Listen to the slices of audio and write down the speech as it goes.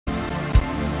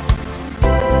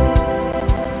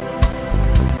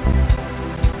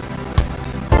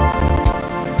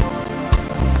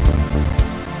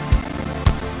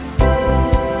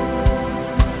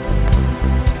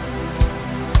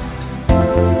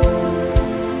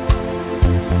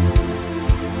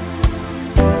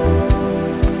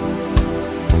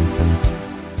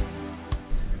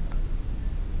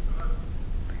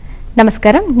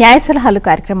నమస్కారం. న్యాయ సలహాలు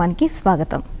కార్యక్రమానికి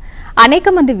స్వాగతం. అనేక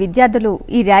మంది విద్యార్థులు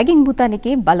ఈ ర్యాగింగ్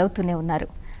భూతానికి బలవుతూనే ఉన్నారు.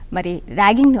 మరి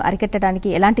ర్యాగింగ్ను అరికట్టడానికి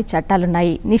ఎలాంటి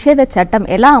చట్టాలున్నాయి, నిషేధ చట్టం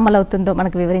ఎలా అమలవుతుందో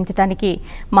మనకు వివరించడానికి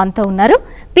మనతో ఉన్నారు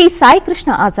పి సాయి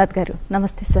కృష్ణ ఆజాద్ గారు.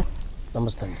 నమస్తే సార్.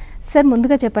 నమస్తే సార్,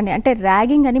 ముందుగా చెప్పండి, అంటే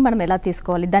ర్యాగింగ్ అని మనం ఎలా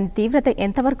తీసుకోవాలి, దాని తీవ్రత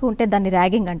ఎంతవరకు ఉంటే దాన్ని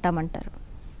ర్యాగింగ్ అంటామంటారు?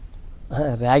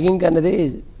 ర్యాగింగ్ అనేది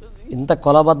ఇంత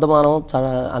కొలబద్దమానం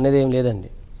అనేది ఏం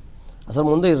లేదండి. అసలు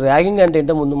ముందు ఈ ర్యాగింగ్ అంటే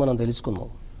ఏంటో ముందు మనం తెలుసుకుందాం.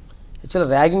 యాక్చువల్లీ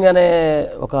ర్యాగింగ్ అనే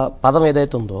ఒక పదం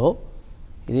ఏదైతే ఉందో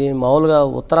ఇది మామూలుగా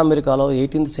ఉత్తర అమెరికాలో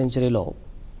 18th సెంచరీలో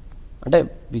అంటే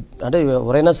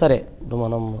ఎవరైనా సరే ఇప్పుడు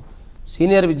మనం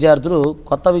సీనియర్ విద్యార్థులు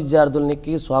కొత్త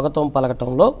విద్యార్థులకి స్వాగతం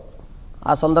పలకటంలో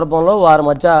ఆ సందర్భంలో వారి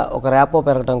మధ్య ఒక ర్యాపో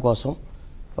పెరగటం కోసం,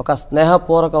 ఒక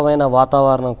స్నేహపూర్వకమైన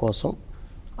వాతావరణం కోసం,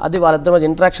 అది వాళ్ళిద్దరి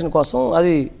మధ్య ఇంటరాక్షన్ కోసం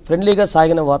అది ఫ్రెండ్లీగా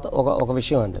సాగిన ఒక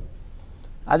విషయం అండి.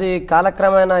 అది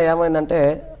కాలక్రమేణా ఏమైందంటే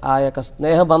ఆ యొక్క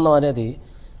స్నేహబంధం అనేది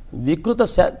వికృత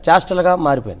చేష్టలుగా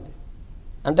మారిపోయింది.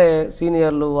 అంటే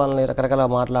సీనియర్లు వాళ్ళని రకరకాల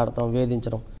మాట్లాడటం,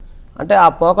 వేధించడం, అంటే ఆ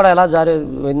పోకడ ఎలా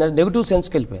జారిందంటే నెగిటివ్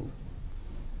సెన్స్కి వెళ్ళిపోయింది.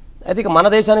 అయితే ఇక మన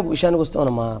విషయానికి వస్తే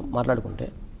మనం మాట్లాడుకుంటే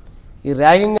ఈ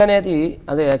ర్యాగింగ్ అనేది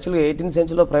అదే యాక్చువల్గా 18th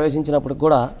సెంచరీలో ప్రవేశించినప్పుడు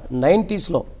కూడా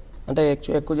 90sలో అంటే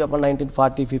ఎక్కువ చెప్పండి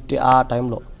 1940, 50 ఆ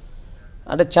టైంలో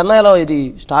అంటే చెన్నైలో ఇది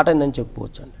స్టార్ట్ అయిందని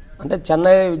చెప్పుకోవచ్చు అండి. అంటే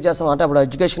చెన్నై విద్యాసం అంటే అప్పుడు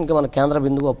ఎడ్యుకేషన్కి మన కేంద్ర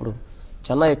బిందువు అప్పుడు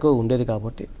చెన్నై ఎక్కువ ఉండేది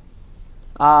కాబట్టి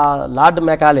ఆ లార్డ్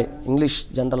మెకాలే ఇంగ్లీష్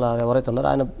జనరల్ ఎవరైతే ఉన్నారో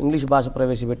ఆయన ఇంగ్లీష్ భాష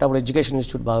ప్రవేశపెట్టి అప్పుడు ఎడ్యుకేషన్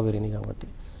ఇన్స్టిట్యూట్ బాగా పెరిగింది కాబట్టి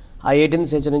ఆ 18th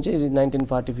సెంచరీ నుంచి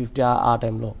 1940, 50 ఆ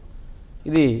టైంలో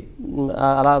ఇది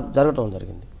అలా జరగటం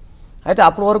జరిగింది. అయితే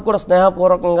అప్పటి వరకు కూడా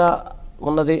స్నేహపూర్వకంగా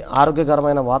ఉన్నది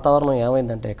ఆరోగ్యకరమైన వాతావరణం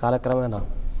ఏమైందంటే కాలక్రమేణా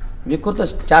వికృత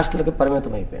చేష్టలకి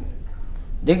పరిమితం అయిపోయింది.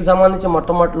 దీనికి సంబంధించి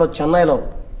మొట్టమొదటిలో చెన్నైలో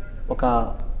ఒక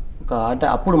అంటే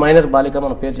అప్పుడు మైనర్ బాలిక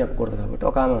మన పేరు చెప్పకూడదు కాబట్టి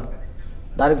ఒక ఆమె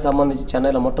దానికి సంబంధించి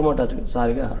చెన్నైలో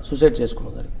మొట్టమొదటిసారిగా సూసైడ్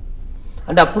చేసుకోవడం జరిగింది.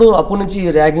 అంటే అప్పటి నుంచి ఈ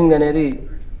ర్యాగింగ్ అనేది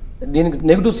దీనికి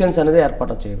నెగిటివ్ సెన్స్ అనేది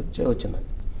ఏర్పాటు వచ్చిందండి.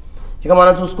 ఇక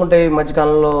మనం చూసుకుంటే ఈ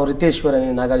మధ్యకాలంలో రితేశ్వర్ అని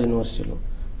నాగార్జున యూనివర్సిటీలో,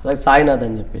 అలాగే సాయినాథ్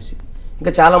అని చెప్పేసి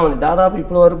ఇంకా చాలామంది దాదాపు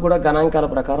ఇప్పటి వరకు కూడా గణాంకాల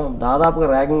ప్రకారం దాదాపుగా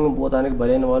ర్యాగింగ్ పోతానికి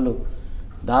బలైన వాళ్ళు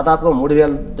దాదాపుగా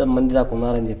 3000 మంది దాకా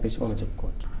ఉన్నారని చెప్పేసి మనం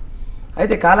చెప్పుకోవచ్చు.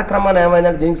 అయితే కాలక్రమాన్ని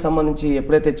ఏమైందంటే దీనికి సంబంధించి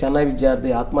ఎప్పుడైతే చెన్నై విద్యార్థి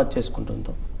ఆత్మహత్య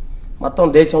చేసుకుంటుందో మొత్తం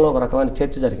దేశంలో ఒక రకమైన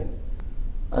చర్చ జరిగింది.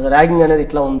 అసలు ర్యాగింగ్ అనేది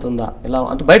ఇట్లా ఉంటుందా, ఇలా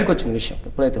అంటే బయటకు వచ్చిన విషయం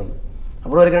ఎప్పుడైతే ఉందో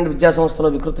అప్పటి వరకు అంటే విద్యా సంస్థలో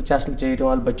వికృత చేష్టలు చేయడం,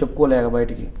 వాళ్ళు చెప్పుకోలేక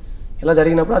బయటికి ఇలా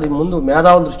జరిగినప్పుడు అది ముందు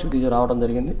మేధావుల దృష్టికి తీసుకురావడం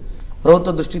జరిగింది,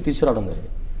 ప్రభుత్వ దృష్టికి తీసుకురావడం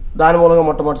జరిగింది. దాని మూలంగా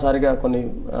మొట్టమొదటిసారిగా కొన్ని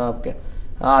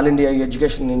ఆల్ ఇండియా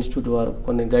ఎడ్యుకేషన్ ఇన్స్టిట్యూట్ వారు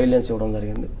కొన్ని గైడ్లైన్స్ ఇవ్వడం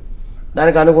జరిగింది.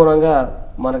 దానికి అనుగుణంగా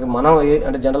మనం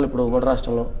అంటే జనరల్ ఇప్పుడు ఉమ్మడి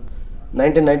రాష్ట్రంలో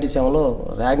 1997లో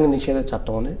ర్యాగింగ్ నిషేధ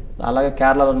చట్టం అని, అలాగే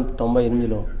కేరళలో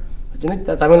 98లో వచ్చింది,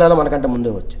 తమిళనాడులో మనకంటే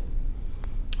ముందే వచ్చింది.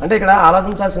 అంటే ఇక్కడ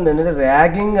ఆలోచించాల్సింది ఏంటంటే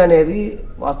ర్యాగింగ్ అనేది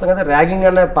వాస్తవంగా ర్యాగింగ్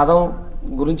అనే పదం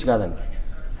గురించి కాదండి,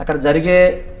 అక్కడ జరిగే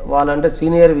వాళ్ళంటే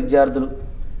సీనియర్ విద్యార్థులు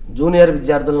జూనియర్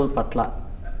విద్యార్థుల పట్ల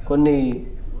కొన్ని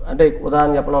అంటే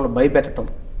ఉదాహరణ చెప్పడం వాళ్ళు భయపెట్టడం,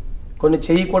 కొన్ని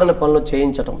చేయకూడని పనులు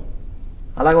చేయించటం,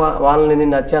 అలాగే వాళ్ళని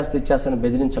నిన్ను ఇచ్చేస్తని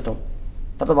బెదిరించటం,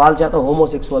 తర్వాత వాళ్ళ చేత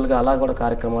హోమోసెక్సువల్గా అలా కూడా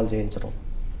కార్యక్రమాలు చేయించడం,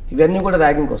 ఇవన్నీ కూడా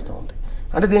ర్యాగింగ్కి వస్తూ ఉంటాయి.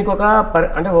 అంటే దీనికి ఒక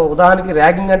అంటే ఉదాహరణకి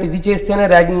ర్యాగింగ్ అంటే ఇది చేస్తేనే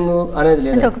ర్యాగింగ్ అనేది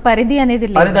లేదు, పరిధి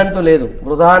అంటూ లేదు.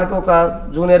 ఇప్పుడు ఉదాహరణకి ఒక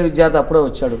జూనియర్ విద్యార్థి అప్పుడే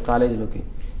వచ్చాడు కాలేజీలోకి,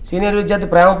 సీనియర్ విద్యార్థి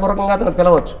ప్రేమపూర్వకంగా అతను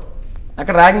పిలవచ్చు,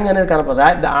 అక్కడ ర్యాగింగ్ అనేది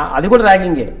అది కూడా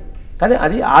ర్యాగింగే, కానీ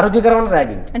అది ఆరోగ్యకరమైన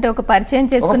ర్యాగింగ్, అంటే ఒక పరిచయం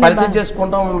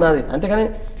చేసుకుంటాం ఉన్నది. అంతేకాని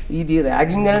ఇది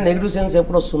ర్యాగింగ్ అనేది నెగిటివ్ సెన్స్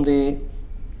ఎప్పుడు వస్తుంది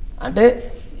అంటే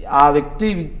ఆ వ్యక్తి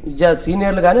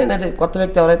సీనియర్లు కానీ లేదా కొత్త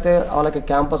వ్యక్తి ఎవరైతే వాళ్ళకి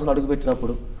క్యాంపస్లో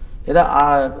అడుగుపెట్టినప్పుడు లేదా ఆ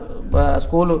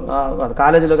స్కూలు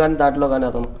కాలేజీలో కానీ దాంట్లో కానీ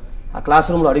అతను ఆ క్లాస్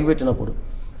రూమ్లో అడుగుపెట్టినప్పుడు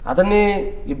అతన్ని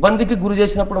ఇబ్బందికి గురి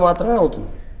చేసినప్పుడు మాత్రమే అవుతుంది,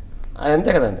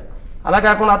 అంతే కదండి. అలా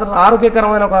కాకుండా అతను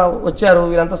ఆరోగ్యకరమైన వచ్చారు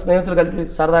వీళ్ళంతా స్నేహితులు కలిపి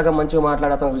సరదాగా మంచిగా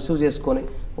మాట్లాడి అతను రిసీవ్ చేసుకొని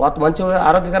మంచిగా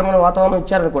ఆరోగ్యకరమైన వాతావరణం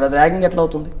ఇచ్చారనుకోండి, అది ర్యాగింగ్ ఎట్లా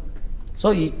అవుతుంది? సో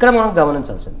ఇక్కడ మనం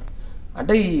గమనించాల్సింది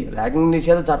అంటే ఈ ర్యాగింగ్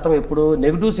నిషేధ చట్టం ఎప్పుడు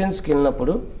నెగిటివ్ సెన్స్కి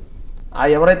వెళ్ళినప్పుడు ఆ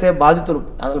ఎవరైతే బాధితులు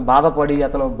అతను బాధపడి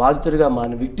అతను బాధితుడిగా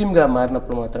విక్టిమ్గా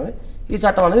మారినప్పుడు మాత్రమే ఈ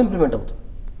చట్టం అనేది ఇంప్లిమెంట్ అవుతుంది.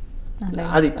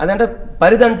 అదంటే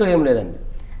పరిధి అంటూ ఏం లేదండి.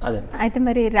 అదే అయితే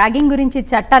మరి ర్యాగింగ్ గురించి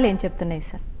చట్టాలు ఏం చెప్తున్నాయి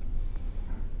సార్?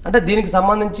 అంటే దీనికి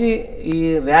సంబంధించి ఈ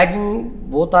ర్యాగింగ్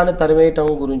భూతాన్ని తరివేయటం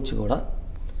గురించి కూడా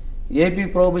AP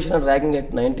prohibition and ragging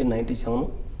act 1997,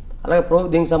 అలాగే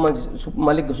దీనికి సంబంధించి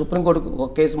మళ్ళీ సుప్రీంకోర్టుకు ఒక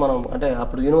కేసు మనం అంటే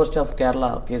అప్పుడు యూనివర్సిటీ ఆఫ్ కేరళ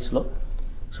కేసులో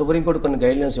సుప్రీంకోర్టు కొన్ని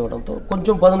గైడ్లైన్స్ ఇవ్వడంతో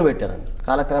కొంచెం పదును పెట్టారండి.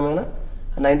 కాలక్రమేణా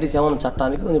 97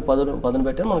 చట్టానికి కొంచెం పదును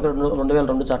పెట్టారు. మనకు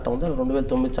 2002 చట్టం ఉంది,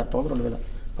 2009 చట్టం ఉంది,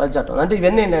 2010 చట్టం. అంటే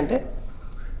ఇవన్నీ ఏంటంటే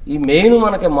ఈ మెయిన్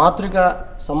మనకి మాతృక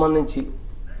సంబంధించి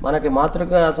మనకి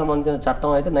మాతృక సంబంధించిన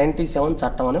చట్టం అయితే 97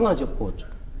 చట్టం అని మనం చెప్పుకోవచ్చు.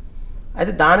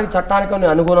 అయితే దానికి చట్టానికి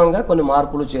అనుగుణంగా కొన్ని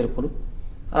మార్పులు చేర్పులు,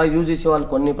 అలాగే యూజీసీ వాళ్ళు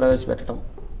కొన్ని ప్రవేశపెట్టడం,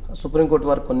 సుప్రీంకోర్టు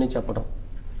వారు కొన్ని చెప్పడం,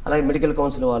 అలాగే మెడికల్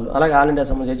కౌన్సిల్ వాళ్ళు, అలాగే ఆల్ ఇండియా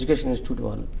సంబంధించి ఎడ్యుకేషన్ ఇన్స్టిట్యూట్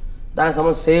వాళ్ళు, దానికి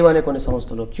సంబంధించి సేవ్ అనే కొన్ని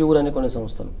సంస్థలు, క్యూర్ అనే కొన్ని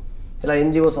సంస్థలు, ఇలా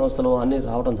ఎన్జిఓ సంస్థలు అన్నీ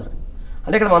రావడం జరిగింది.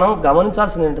 అంటే ఇక్కడ మనం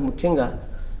గమనించాల్సింది ఏంటంటే ముఖ్యంగా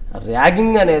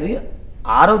ర్యాగింగ్ అనేది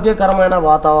ఆరోగ్యకరమైన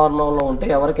వాతావరణంలో ఉంటే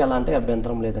ఎవరికి ఎలాంటి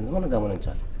అభ్యంతరం లేదని మనం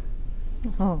గమనించాలి.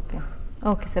 ఓకే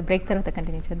ఓకే సార్, బ్రేక్ తర్వాత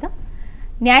కంటిన్యూ చేద్దాం.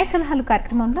 న్యాయ సలహాలు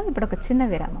కార్యక్రమంలో ఇప్పుడు ఒక చిన్న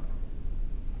విరామం.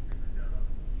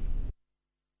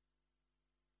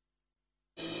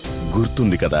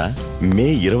 గుర్తుంది కదా, మే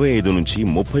 25 నుంచి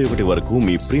 31 వరకు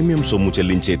మీ ప్రీమియం సొమ్ము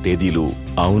చెల్లించే తేదీలు.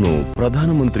 అవును,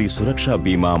 ప్రధానమంత్రి సురక్షా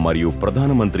బీమా మరియు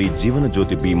ప్రధానమంత్రి జీవన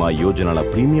జ్యోతి బీమా యోజనల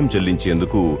ప్రీమియం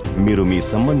చెల్లించేందుకు మీరు మీ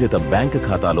సంబంధిత బ్యాంక్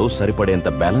ఖాతాలో సరిపడేంత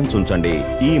బ్యాలెన్స్ ఉంచండి.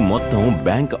 ఈ మొత్తం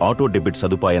బ్యాంక్ ఆటో డెబిట్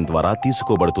సదుపాయం ద్వారా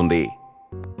తీసుకోబడుతుంది.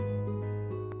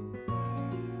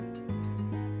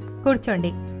 కూర్చోండి.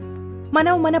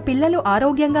 మనం మన పిల్లలు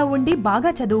ఆరోగ్యంగా ఉండి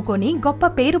బాగా చదువుకొని గొప్ప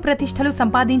పేరు ప్రతిష్టలు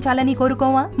సంపాదించాలని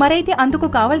కోరుకోవా? మరైతే అందుకు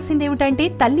కావాల్సిందేమిటంటే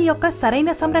తల్లి యొక్క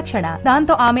సరైన సంరక్షణ.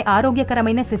 దాంతో ఆమె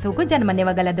ఆరోగ్యకరమైన శిశువుకు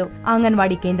జన్మనివ్వగలదు.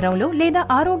 అంగన్వాడీ కేంద్రంలో లేదా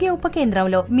ఆరోగ్య ఉప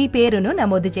కేంద్రంలో మీ పేరును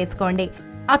నమోదు చేసుకోండి.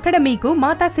 అక్కడ మీకు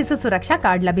మాతా శిశు సురక్ష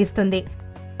కార్డు లభిస్తుంది.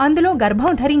 అందులో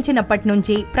గర్భం ధరించినప్పటి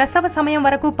నుంచి ప్రసవ సమయం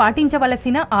వరకు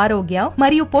పాటించవలసిన ఆరోగ్య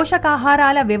మరియు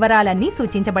పోషకాహారాల వివరాలన్నీ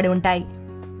సూచించబడి ఉంటాయి.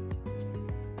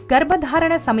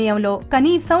 గర్భధారణ సమయంలో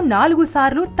కనీసం 4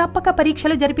 సార్లు తప్పక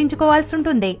పరీక్షలు జరిపించుకోవాల్సి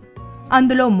ఉంటుంది.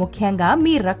 అందులో ముఖ్యంగా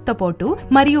మీ రక్తపోటు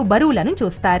మరియు బరువులను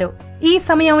చూస్తారు. ఈ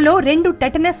సమయంలో 2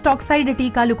 టెటనస్ టాక్సైడ్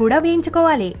టీకాలు కూడా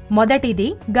వేయించుకోవాలి. మొదటిది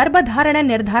గర్భధారణ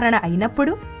నిర్ధారణ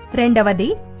అయినప్పుడు, రెండవది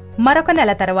మరొక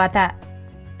నెల తర్వాత.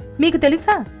 మీకు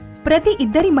తెలుసా, ప్రతి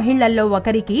 2 మహిళల్లో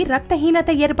ఒకరికి రక్తహీనత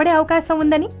ఏర్పడే అవకాశం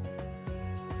ఉందని?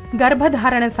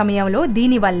 గర్భధారణ సమయంలో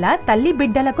దీనివల్ల తల్లి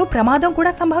బిడ్డలకు ప్రమాదం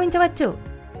కూడా సంభవించవచ్చు.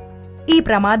 ఈ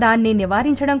ప్రమాదాన్ని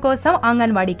నివారించడం కోసం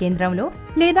అంగన్వాడీ కేంద్రంలో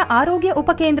లేదా ఆరోగ్య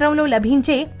ఉప కేంద్రంలో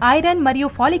లభించే ఐరన్ మరియు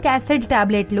ఫాలిక్ యాసిడ్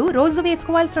టాబ్లెట్లు రోజు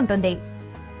వేసుకోవాల్సి ఉంటుంది.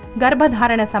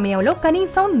 గర్భధారణ సమయంలో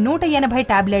కనీసం 180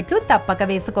 టాబ్లెట్లు తప్పక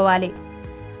వేసుకోవాలి.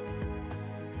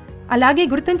 అలాగే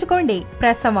గుర్తుంచుకోండి,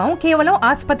 ప్రసవం కేవలం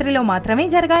ఆసుపత్రిలో మాత్రమే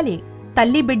జరగాలి.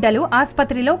 తల్లి బిడ్డలు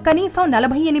ఆసుపత్రిలో కనీసం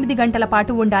 48 గంటల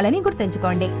పాటు ఉండాలని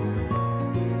గుర్తుంచుకోండి.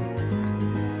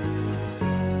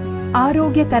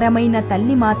 ఆరోగ్యకరమైన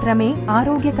తల్లి మాత్రమే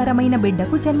ఆరోగ్యకరమైన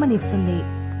బిడ్డకు జన్మనిస్తుంది.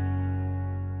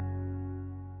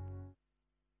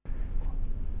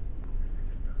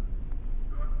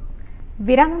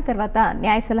 విరామం తర్వాత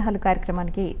న్యాయ సలహాలు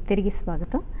కార్యక్రమానికి తిరిగి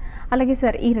స్వాగతం. అలాగే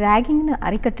సార్, ఈ ర్యాగింగ్ను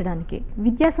అరికట్టడానికి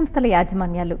విద్యాసంస్థల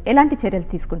యాజమాన్యాలు ఎలాంటి చర్యలు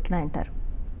తీసుకుంటున్నాయంటారు?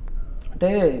 అంటే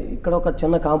ఇక్కడ ఒక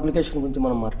చిన్న కాంప్లికేషన్ గురించి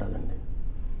మనం మాట్లాడాలండి.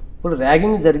 ఇప్పుడు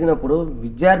ర్యాగింగ్ జరిగినప్పుడు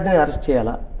విద్యార్థిని అరెస్ట్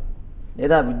చేయాలా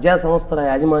లేదా విద్యా సంస్థల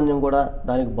యాజమాన్యం కూడా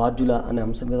దానికి బాధ్యులా అనే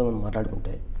అంశం మీద మనం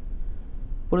మాట్లాడుకుంటే,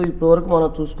 ఇప్పటివరకు మనం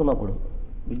చూసుకున్నప్పుడు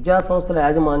విద్యా సంస్థల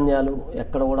యాజమాన్యాలు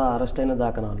ఎక్కడ కూడా అరెస్ట్ అయిన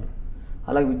దాఖనాలు,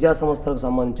 అలాగే విద్యా సంస్థలకు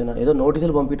సంబంధించిన ఏదో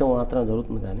నోటీసులు పంపించడం మాత్రం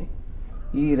జరుగుతుంది. కానీ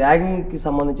ఈ ర్యాగింగ్కి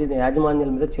సంబంధించిన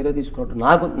యాజమాన్యాల మీద చర్య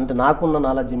తీసుకున్నట్టు నాకున్న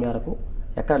నాలెడ్జ్ మేరకు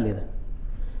ఎక్కడ లేదండి.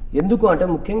 ఎందుకు అంటే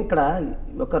ముఖ్యంగా ఇక్కడ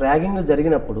ఒక ర్యాగింగ్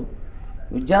జరిగినప్పుడు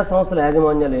విద్యా సంస్థల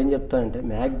యాజమాన్యాలు ఏం చెప్తారంటే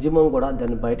మ్యాక్సిమం కూడా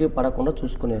దాన్ని బయటికి పడకుండా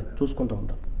చూసుకుంటూ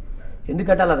ఉంటారు.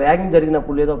 ఎందుకంటే అలా ర్యాగింగ్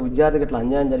జరిగినప్పుడు లేదా ఒక విద్యార్థికి ఇట్లా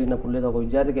అన్యాయం జరిగినప్పుడు లేదా ఒక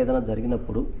విద్యార్థికి ఏదైనా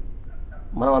జరిగినప్పుడు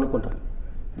మనం అనుకుంటాం,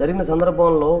 జరిగిన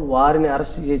సందర్భంలో వారిని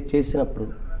అరెస్ట్ చేసినప్పుడు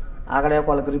అక్కడ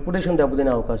వాళ్ళకి రిప్యుటేషన్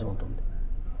దెబ్బతినే అవకాశం ఉంటుంది.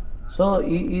 సో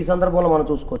ఈ సందర్భంలో మనం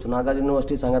చూసుకోవచ్చు. నాగార్జున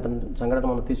యూనివర్సిటీ సంఘటన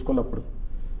మనం తీసుకున్నప్పుడు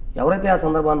ఎవరైతే ఆ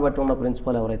సందర్భాన్ని బట్టి ఉన్న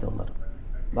ప్రిన్సిపాల్ ఎవరైతే ఉన్నారో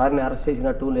వారిని అరెస్ట్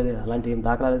చేసినట్టు లేదా అలాంటి ఏం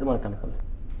దాఖలాలు అయితే మనకు కనపడలేదు.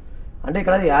 అంటే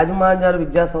ఇక్కడ యాజమాన్యాలు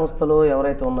విద్యా సంస్థలు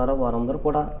ఎవరైతే ఉన్నారో వారందరూ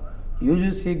కూడా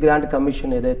యూజీసీ గ్రాంట్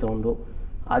కమిషన్ ఏదైతే ఉందో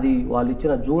అది వాళ్ళు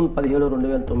ఇచ్చిన జూన్ 17,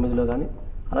 2009లో కానీ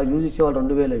అలా యూజీసీ వాళ్ళు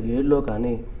 2007లో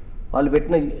కానీ వాళ్ళు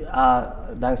పెట్టిన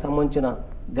దానికి సంబంధించిన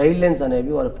గైడ్లైన్స్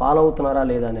అనేవి వాళ్ళు ఫాలో అవుతున్నారా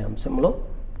లేదా అనే అంశంలో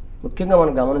ముఖ్యంగా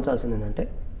మనం గమనించాల్సింది ఏంటంటే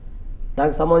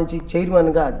దానికి సంబంధించి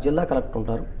చైర్మన్గా జిల్లా కలెక్టర్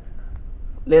ఉంటారు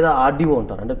లేదా ఆర్డీఓ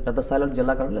ఉంటారు. అంటే పెద్ద స్థాయిలో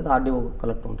జిల్లా కలెక్టర్ లేదా ఆర్డీఓ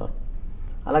కలెక్టర్ ఉంటారు.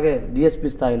 అలాగే డిఎస్పీ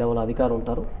స్థాయి లెవెల్ అధికారులు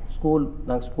ఉంటారు.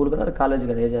 దానికి స్కూల్ కానీ కాలేజీ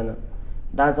కానీ ఏదైనా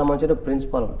దానికి సంబంధించిన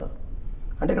ప్రిన్సిపాల్ ఉంటారు.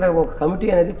 అంటే ఇక్కడ ఒక కమిటీ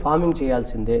అనేది ఫార్మింగ్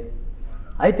చేయాల్సిందే.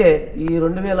 అయితే ఈ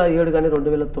 2007 కానీ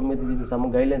 2009 దీనికి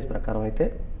గైడ్లైన్స్ ప్రకారం అయితే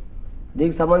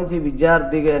దీనికి సంబంధించి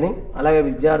విద్యార్థి కానీ అలాగే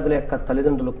విద్యార్థుల యొక్క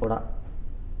తల్లిదండ్రులు కూడా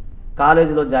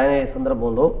కాలేజీలో జాయిన్ అయ్యే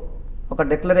సందర్భంలో ఒక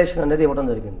డిక్లరేషన్ అనేది ఇవ్వడం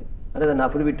జరిగింది. అంటే దాన్ని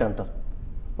అఫిడవిట్ అంటారు.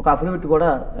 ఒక అఫిడవిట్ కూడా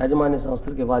యాజమాన్య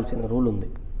సంస్థలకు ఇవ్వాల్సిన రూల్ ఉంది.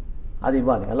 అది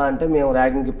ఇవ్వాలి. ఎలా అంటే మేము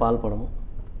ర్యాగింగ్కి పాల్పడము,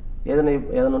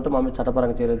 ఏదైనా ఉంటే మా మీద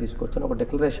చట్టపరంగా చర్య తీసుకొచ్చిన ఒక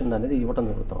డిక్లరేషన్ అనేది ఇవ్వడం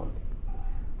జరుగుతూ ఉంది.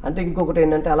 అంటే ఇంకొకటి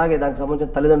ఏంటంటే అలాగే దానికి సంబంధించిన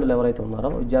తల్లిదండ్రులు ఎవరైతే ఉన్నారో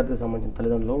విద్యార్థికి సంబంధించిన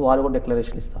తల్లిదండ్రులు వాళ్ళు కూడా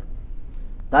డిక్లరేషన్ ఇస్తారు.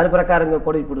 దాని ప్రకారంగా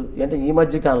కూడా ఇప్పుడు అంటే ఈ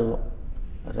మధ్య కాలంలో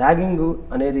ర్యాగింగ్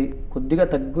అనేది కొద్దిగా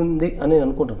తగ్గింది అని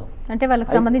అనుకుంటున్నాం. అంటే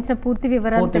వాళ్ళకి సంబంధించిన పూర్తి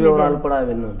వివరాలు కూడా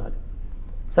అవన్నీ ఉండాలి.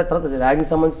 సరే, తర్వాత ర్యాగింగ్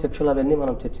సంబంధించిన శిక్షలు అవన్నీ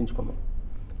మనం చర్చించుకున్నాం.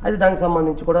 అది దానికి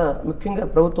సంబంధించి కూడా ముఖ్యంగా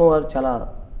ప్రభుత్వం వారు చాలా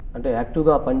అంటే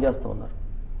యాక్టివ్గా పనిచేస్తూ ఉన్నారు.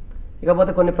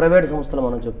 ఇకపోతే కొన్ని ప్రైవేట్ సంస్థలు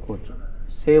మనం చెప్పుకోవచ్చు,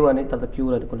 సేవ్ అని, తర్వాత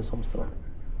క్యూర్ అని కొన్ని సంస్థలు ఉన్నాయి.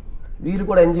 వీళ్ళు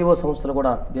కూడా ఎన్జిఓ సంస్థలు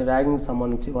కూడా దీని ర్యాగింగ్కి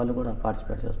సంబంధించి వాళ్ళు కూడా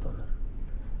పార్టిసిపేట్ చేస్తూ ఉన్నారు.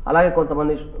 అలాగే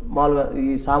కొంతమంది మామూలుగా ఈ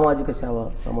సామాజిక సేవ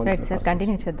సంబంధించి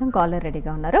కంటిన్యూ చేద్దాం. కాలర్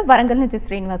రెడీగా ఉన్నారు, వరంగల్ నుంచి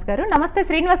శ్రీనివాస్ గారు. నమస్తే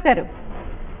శ్రీనివాస్ గారు.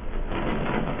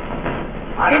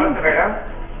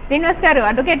 శ్రీనివాస్ గారు,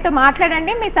 అడ్వకేట్ తో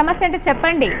మాట్లాడండి, మీ సమస్య అంటే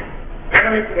చెప్పండి.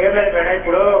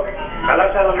 ఇప్పుడు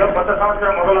కళాశాలలో కొత్త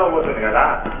సంవత్సరం మొదలవబోతుంది కదా,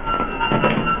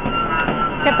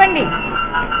 చెప్పండి.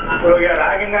 ఇప్పుడు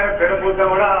ర్యాగింగ్ అనే పెరుగుతో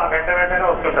కూడా వెంటనే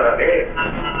వస్తుంటారు. అది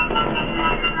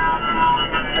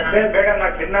అంటే మేడం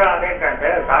నాకు చిన్న అదేంటంటే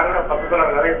సార్ కూడా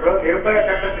పట్టుకున్నారు కదా, ఇప్పుడు నిరుపయోగ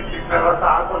చట్టం తెచ్చిన తర్వాత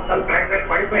ఆల్మోస్ట్ క్రైమ్ రేట్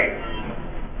పడిపోయింది.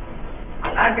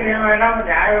 అలాంటిది ఏమైనా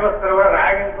న్యాయ వ్యవస్థలో కూడా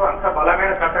ర్యాగింగ్ కు అంత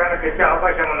బలమైన చట్టాన్ని తెచ్చే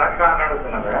అవకాశం ఉందా అని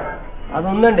అడుగుతున్నాను కదా. అది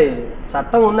ఉందండి,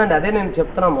 చట్టం ఉందండి. అదే నేను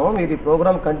చెప్తున్నాము, మీరు ఈ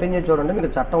ప్రోగ్రామ్ కంటిన్యూ చూడండి,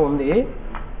 మీకు చట్టం ఉంది.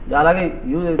 అలాగే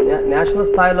నేషనల్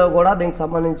స్థాయిలో కూడా దీనికి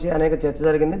సంబంధించి అనేక చర్చ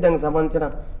జరిగింది. దీనికి సంబంధించిన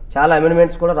చాలా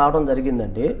అమెండ్మెంట్స్ కూడా రావడం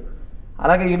జరిగిందండి.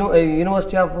 అలాగే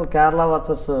university of Kerala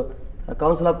versus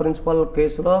council of principal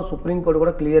కేసులో సుప్రీంకోర్టు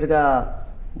కూడా క్లియర్గా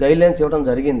గైడ్లైన్స్ ఇవ్వడం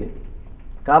జరిగింది.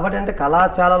 కాబట్టి అంటే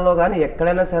కళాశాలల్లో కానీ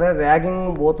ఎక్కడైనా సరే ర్యాగింగ్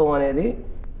భూతం అనేది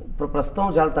ప్రస్తుతం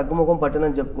చాలా తగ్గుముఖం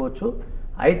పట్టిందని చెప్పుకోవచ్చు.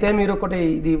 అయితే మీరు ఒకటి,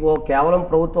 ఇది కేవలం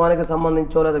ప్రభుత్వానికి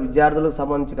సంబంధించో లేదా విద్యార్థులకు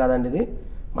సంబంధించి కాదండి, ఇది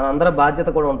మన అందరి బాధ్యత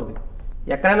కూడా ఉంటుంది.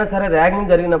 ఎక్కడైనా సరే ర్యాగింగ్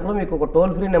జరిగినప్పుడు మీకు ఒక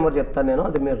టోల్ ఫ్రీ నెంబర్ చెప్తాను నేను,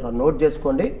 అది మీరు నోట్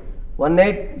చేసుకోండి.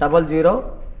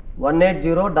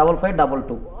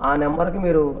 1800-180-5522 ఆ నెంబర్కి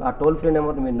మీరు ఆ టోల్ ఫ్రీ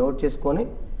నెంబర్ని మీరు నోట్ చేసుకొని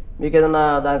మీకు ఏదైనా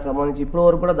దానికి సంబంధించి ఇప్పటి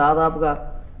వరకు కూడా దాదాపుగా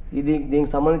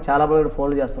దీనికి సంబంధించి చాలామంది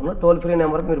ఫోన్లు చేస్తున్నారు. టోల్ ఫ్రీ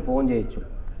నెంబర్కి మీరు ఫోన్ చేయొచ్చు.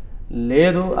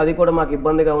 లేదు అది కూడా మాకు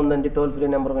ఇబ్బందిగా ఉందండి, టోల్ ఫ్రీ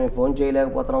నెంబర్ మేము ఫోన్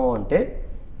చేయలేకపోతున్నాము అంటే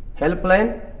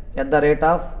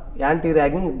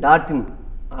helpline@antiraging.in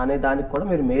అనే దానికి కూడా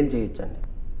మీరు మెయిల్ చేయొచ్చండి.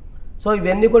 సో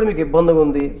ఇవన్నీ కూడా మీకు ఇబ్బందిగా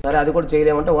ఉంది, సరే అది కూడా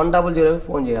చేయలేమంటే 100కి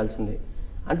ఫోన్ చేయాల్సింది.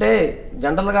 అంటే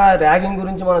జనరల్గా ర్యాగింగ్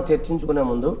గురించి మనం చర్చించుకునే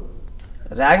ముందు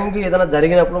ర్యాగింగ్ ఏదైనా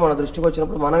జరిగినప్పుడు మన దృష్టికి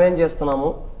వచ్చినప్పుడు మనం ఏం చేస్తున్నాము,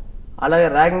 అలాగే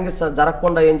ర్యాగింగ్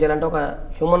జరగకుండా ఏం చేయాలంటే ఒక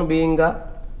హ్యూమన్ బీయింగ్గా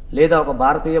లేదా ఒక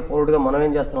భారతీయ పౌరుడిగా మనం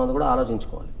ఏం చేస్తున్నాం అది కూడా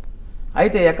ఆలోచించుకోవాలి.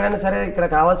 అయితే ఎక్కడైనా సరే ఇక్కడ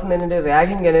కావాల్సింది ఏంటంటే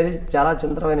ర్యాగింగ్ అనేది చాలా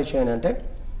చింతమైన విషయం. ఏంటంటే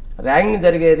ర్యాగింగ్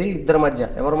జరిగేది ఇద్దరి మధ్య,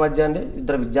 ఎవరి మధ్య అంటే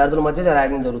ఇద్దరు విద్యార్థుల మధ్య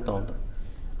ర్యాగింగ్ జరుగుతూ ఉంటుంది.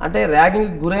 అంటే ర్యాగింగ్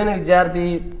గురైన విద్యార్థి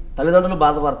తల్లిదండ్రులు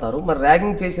బాధపడతారు, మరి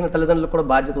ర్యాగింగ్ చేసిన తల్లిదండ్రులకు కూడా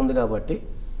బాధ్యత ఉంది. కాబట్టి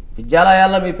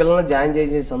విద్యాలయాల్లో మీ పిల్లల్ని జాయిన్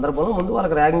చేసే సందర్భంలో ముందు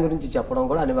వాళ్ళకి ర్యాగింగ్ గురించి చెప్పడం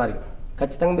కూడా అనివార్యం,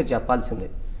 ఖచ్చితంగా మీరు చెప్పాల్సిందే.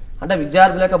 అంటే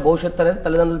విద్యార్థుల యొక్క భవిష్యత్తు అనేది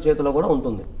తల్లిదండ్రుల చేతిలో కూడా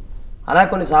ఉంటుంది. అలాగే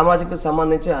కొన్ని సామాజిక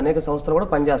సంబంధించి అనేక సంస్థలు కూడా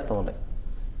పనిచేస్తూ ఉన్నాయి.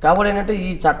 కాబట్టి ఏంటంటే ఈ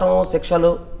చట్టం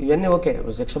శిక్షలు ఇవన్నీ ఓకే,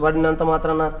 శిక్ష పడినంత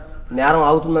మాత్రాన నేరం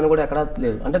ఆగుతుందని కూడా ఎక్కడా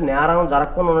లేదు. అంటే నేరం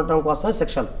జరగకుండా ఉండటం కోసమే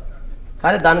శిక్షలు,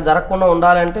 కానీ దాన్ని జరగకుండా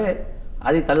ఉండాలంటే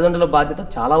అది తల్లిదండ్రుల బాధ్యత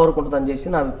చాలా వరకు ఉంటుందని చేసి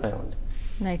నా అభిప్రాయం అండి.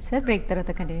 రైట్ సార్, బ్రేక్ తర్వాత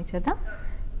కంటిన్యూ చేద్దాం.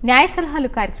 న్యాయ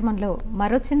సలహాలు కార్యక్రమంలో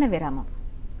మరో చిన్న విరామం.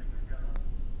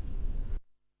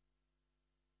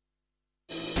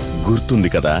 గుర్తుంది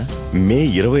కదా, మే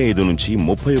 25 నుంచి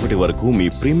 31 వరకు మీ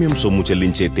ప్రీమియం సొమ్ము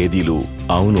చెల్లించే తేదీలు.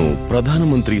 అవును,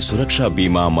 ప్రధానమంత్రి సురక్షా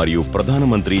బీమా మరియు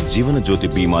ప్రధానమంత్రి జీవన జ్యోతి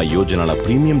బీమా యోజనల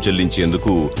ప్రీమియం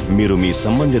చెల్లించేందుకు మీరు మీ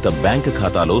సంబంధిత బ్యాంక్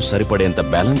ఖాతాలో సరిపడేంత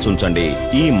బ్యాలెన్స్ ఉంచండి.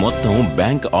 ఈ మొత్తం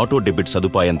బ్యాంక్ ఆటో డెబిట్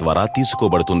సదుపాయం ద్వారా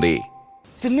తీసుకోబడుతుంది.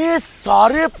 इतने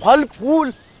सारे फल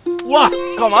फूल, वाह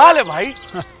कमाल है भाई।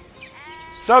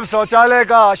 सब शौचालय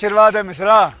का आशीर्वाद है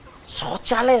मिश्रा।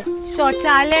 शौचालय?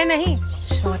 शौचालय नहीं,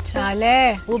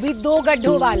 शौचालय, वो भी 2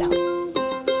 गड्ढों वाला।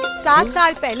 7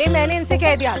 साल पहले मैंने इनसे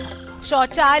कह दिया था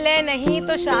शौचालय नहीं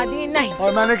तो शादी नहीं।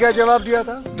 और मैंने क्या जवाब दिया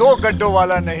था? 2 गड्ढों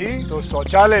वाला नहीं तो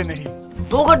शौचालय नहीं।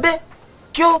 2 गड्ढे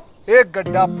क्यों? एक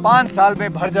गड्ढा 5 साल में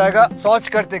भर जाएगा शौच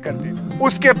करते करते,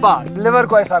 उसके बाद लिवर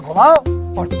को ऐसा घुमाओ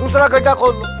और दूसरा गड्ढा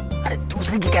खोल दो। अरे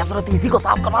दूसरी की क्या जरूरत है, इसी को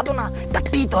साफ करवा दो ना,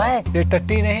 टट्टी तो है। ये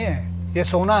टट्टी नहीं है, ये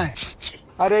सोना है।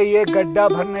 अरे ये गड्ढा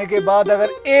भरने के बाद अगर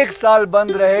 1 साल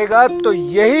बंद रहेगा तो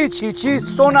यही छीछी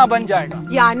सोना बन जाएगा।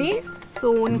 यानी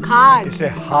सोनखार। इसे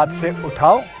हाथ से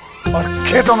उठाओ और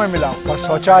खेतों में मिलाओ और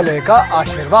शौचालय का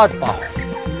आशीर्वाद पाओ।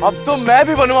 अब तो मैं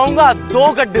भी बनवाऊंगा 2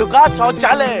 गड्ढों का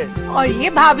शौचालय। और ये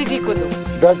भाभी जी को दो।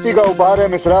 धरती का उपहार है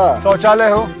मिश्रा। शौचालय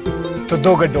हो तो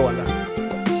 2 गड्ढों वाला।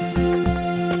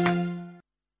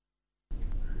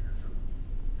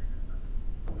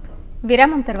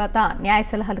 విరామం తర్వాత న్యాయ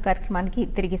సలహాలు కార్యక్రమానికి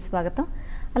తిరిగి స్వాగతం.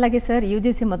 అలాగే సార్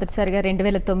యూజీసీ మొదటిసారిగా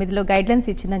 2009లో గైడ్లైన్స్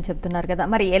ఇచ్చిందని చెప్తున్నారు కదా,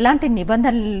 మరి ఎలాంటి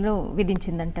నిబంధనలు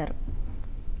విధించిందంటారు?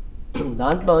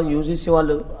 దాంట్లో యూజీసీ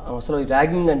వాళ్ళు అసలు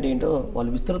ర్యాగింగ్ అంటే ఏంటో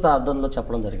వాళ్ళు విస్తృత అర్థంలో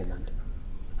చెప్పడం జరిగిందండి.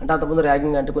 అంటే అంతకుముందు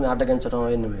ర్యాగింగ్ అంటే కొన్ని అడ్డగించడం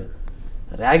అవన్నీ లేదు.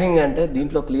 ర్యాగింగ్ అంటే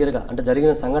దీంట్లో క్లియర్గా అంటే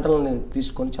జరిగిన సంఘటనలని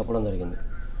తీసుకొని చెప్పడం జరిగింది.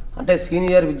 అంటే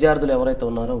సీనియర్ విద్యార్థులు ఎవరైతే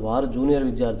ఉన్నారో వారు జూనియర్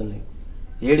విద్యార్థుల్ని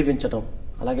ఏడిపించటం,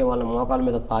 అలాగే వాళ్ళ మోకాల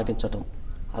మీద పాకించటం,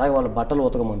 అలాగే వాళ్ళ బట్టలు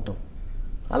ఉతకమంటాం,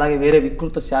 అలాగే వేరే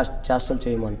వికృత చేష్టలు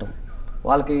చేయమంటాం,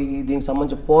 వాళ్ళకి దీనికి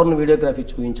సంబంధించి పోర్న్ వీడియోగ్రఫీ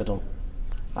చూపించటం,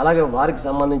 అలాగే వారికి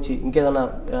సంబంధించి ఇంకేదైనా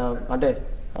అంటే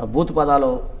బూత్ పదాలు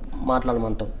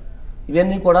మాట్లాడమంటాం,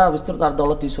 ఇవన్నీ కూడా విస్తృత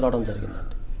అర్థంలో తీసుకురావడం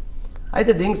జరిగిందండి.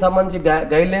 అయితే దీనికి సంబంధించి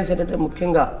గైడ్లైన్స్ ఏంటంటే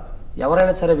ముఖ్యంగా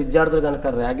ఎవరైనా సరే విద్యార్థులు కనుక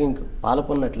ర్యాగింగ్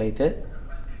పాల్గొన్నట్లయితే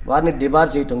వారిని డిబార్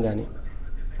చేయటం కానీ,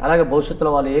 అలాగే భవిష్యత్తులో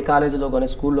వాళ్ళు ఏ కాలేజీలో కానీ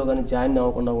స్కూల్లో కానీ జాయిన్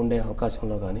అవ్వకుండా ఉండే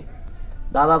అవకాశంలో కానీ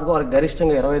దాదాపుగా వారికి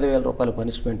గరిష్టంగా 25,000 రూపాయల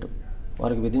పనిష్మెంట్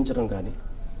వారికి విధించడం కానీ,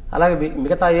 అలాగే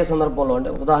మిగతా ఏ సందర్భంలో అంటే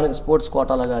ఉదాహరణకి స్పోర్ట్స్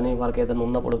కోటాలో కానీ వారికి ఏదైనా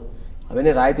ఉన్నప్పుడు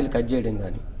అవన్నీ రాయితీలు కట్ చేయడం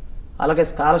కానీ, అలాగే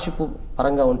స్కాలర్షిప్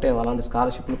పరంగా ఉంటే అలాంటి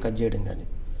స్కాలర్షిప్లు కట్ చేయడం కానీ,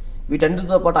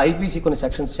 వీటన్నిటితో పాటు ఐపీసీ కొన్ని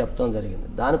సెక్షన్స్ చెప్పడం జరిగింది.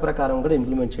 దాని ప్రకారం కూడా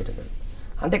ఇంప్లిమెంట్ చేయడం జరిగింది.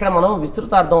 అంటే ఇక్కడ మనం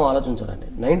విస్తృత అర్థం ఆలోచించాలండి.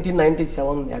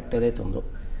 1997 యాక్ట్ ఏదైతే ఉందో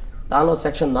దానిలో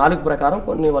సెక్షన్ 4 ప్రకారం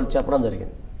కొన్ని వాళ్ళు చెప్పడం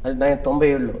జరిగింది. అది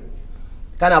 97లో.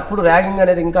 కానీ అప్పుడు ర్యాగింగ్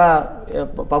అనేది ఇంకా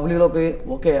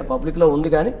పబ్లిక్లో ఉంది.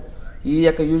 కానీ ఈ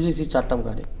యొక్క యూజీసీ చట్టం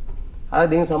కానీ, అలాగే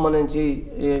దీనికి సంబంధించి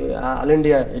ఆల్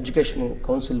ఇండియా ఎడ్యుకేషన్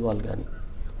కౌన్సిల్ వాళ్ళు కానీ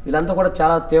వీళ్ళంతా కూడా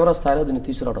చాలా తీవ్ర స్థాయిలో దీన్ని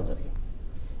తీసుకురావడం జరిగింది.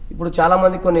 ఇప్పుడు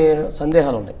చాలామంది కొన్ని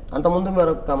సందేహాలు ఉన్నాయి. అంతకుముందు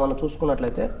మనం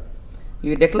చూసుకున్నట్లయితే ఈ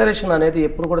డిక్లరేషన్ అనేది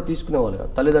ఎప్పుడు కూడా తీసుకునేవాళ్ళు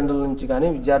కాదు, తల్లిదండ్రుల నుంచి కానీ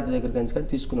విద్యార్థి దగ్గర నుంచి కానీ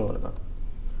తీసుకునేవాళ్ళు కాదు.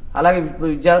 అలాగే ఇప్పుడు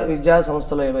విద్యా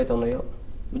సంస్థలు ఏవైతే ఉన్నాయో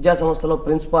విద్యా సంస్థలో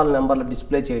ప్రిన్సిపాల్ నెంబర్లు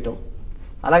డిస్ప్లే చేయటం,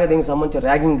 అలాగే దీనికి సంబంధించి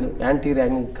ర్యాగింగ్ యాంటీ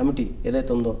ర్యాగింగ్ కమిటీ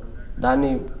ఏదైతే ఉందో దాన్ని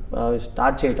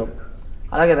స్టార్ట్ చేయటం,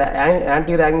 అలాగే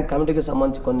యాంటీ ర్యాగింగ్ కమిటీకి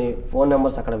సంబంధించి కొన్ని ఫోన్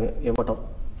నెంబర్స్ అక్కడ ఇవ్వటం,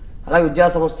 అలాగే విద్యా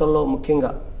సంస్థల్లో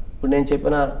ముఖ్యంగా ఇప్పుడు నేను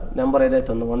చెప్పిన నెంబర్ ఏదైతే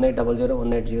ఉందో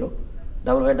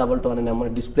 1800-180-5522 అనే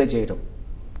నెంబర్ని డిస్ప్లే చేయటం,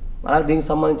 అలాగే దీనికి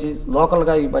సంబంధించి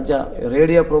లోకల్గా ఈ మధ్య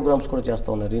రేడియో ప్రోగ్రామ్స్ కూడా చేస్తూ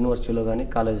ఉన్నారు యూనివర్సిటీలో కానీ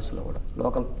కాలేజెస్లో కూడా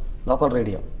లోకల్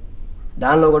రేడియో,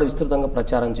 దానిలో కూడా విస్తృతంగా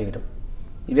ప్రచారం చేయడం,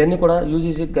 ఇవన్నీ కూడా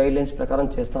యూజీసీ గైడ్లైన్స్ ప్రకారం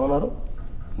చేస్తూ ఉన్నారు.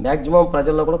 మ్యాక్సిమం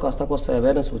ప్రజల్లో కూడా కాస్త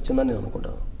అవేర్నెస్ వచ్చిందని నేను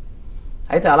అనుకుంటాను.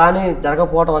 అయితే అలానే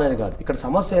జరగకపోవడం అనేది కాదు. ఇక్కడ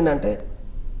సమస్య ఏంటంటే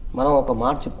మనం ఒక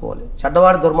మాట చెప్పుకోవాలి,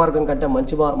 చెడ్డవాడి దుర్మార్గం కంటే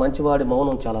మంచివాడి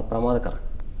మౌనం చాలా ప్రమాదకరం.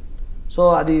 సో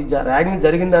అది ర్యాగింగ్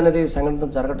జరిగింది అనేది సంఘటన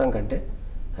జరగడం కంటే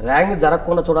ర్యాగింగ్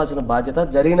జరగకుండా చూడాల్సిన బాధ్యత,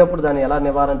 జరిగినప్పుడు దాన్ని ఎలా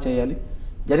నివారణ చేయాలి,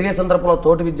 జరిగే సందర్భంలో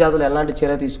తోటి విద్యార్థులు ఎలాంటి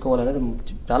చర్య తీసుకోవాలనేది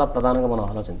చాలా ప్రధానంగా మనం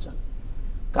ఆలోచించాలి.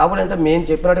 కాబట్టి అంటే మేము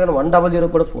చెప్పినట్టుగా 100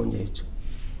 కూడా ఫోన్ చేయొచ్చు,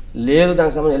 లేదు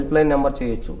దానికి సంబంధించి హెల్ప్ లైన్ నెంబర్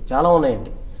చేయొచ్చు, చాలా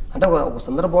ఉన్నాయండి. అంటే ఒక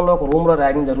సందర్భంలో ఒక రూమ్లో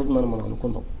ర్యాగింగ్ జరుగుతుందని మనం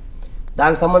అనుకుందాం,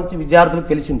 దానికి సంబంధించి విద్యార్థులకు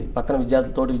తెలిసింది, పక్కన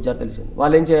తోటి విద్యార్థులు తెలిసింది,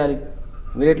 వాళ్ళు ఏం చేయాలి,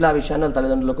 ఇమీడియట్లీ ఆ విషయాన్ని వాళ్ళ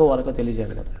తల్లిదండ్రులకో వాళ్ళకో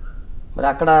తెలియజేయాలి కదా. మరి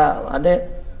అక్కడ అంటే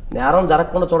నేరం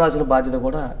జరగకుండా చూడాల్సిన బాధ్యత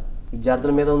కూడా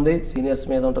విద్యార్థుల మీద ఉంది, సీనియర్స్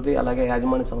మీద ఉంటుంది, అలాగే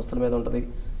యాజమాన్య సంస్థల మీద ఉంటుంది,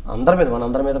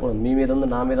 మనందరి మీద కూడా ఉంది, మీ మీద ఉంది,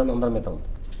 నా మీద ఉంది, అందరి మీద ఉంది.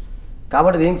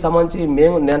 కాబట్టి దీనికి సంబంధించి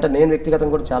నేను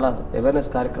వ్యక్తిగతంగా కూడా చాలా అవేర్నెస్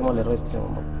కార్యక్రమాలు నిర్వహిస్తూనే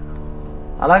ఉన్నాం.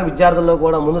 అలాగే విద్యార్థుల్లో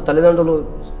కూడా ముందు తల్లిదండ్రులు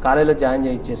కాలేజీలో జాయిన్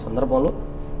చేయించే సందర్భంలో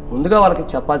ముందుగా వాళ్ళకి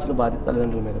చెప్పాల్సిన బాధ్యత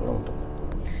తల్లిదండ్రుల మీద కూడా ఉంటుంది.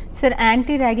 సార్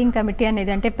యాంటీ ర్యాగింగ్ కమిటీ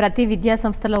అనేది అంటే ప్రతి విద్యా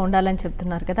సంస్థలో ఉండాలని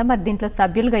చెప్తున్నారు కదా, మరి దీంట్లో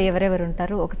సభ్యులుగా ఎవరెవరు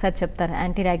ఉంటారు ఒకసారి చెప్తారా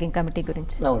యాంటీ ర్యాగింగ్ కమిటీ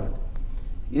గురించి? అవునండి,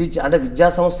 ఇది అంటే విద్యా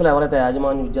సంస్థలు ఎవరైతే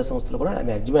యాజమాన్య విద్యా సంస్థలు కూడా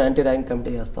మ్యాక్సిమం యాంటీ ర్యాగింగ్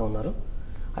కమిటీ చేస్తూ ఉన్నారు.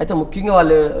 అయితే ముఖ్యంగా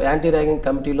వాళ్ళు యాంటీ ర్యాగింగ్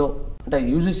కమిటీలో అంటే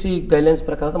యూజీసీ గైడ్లైన్స్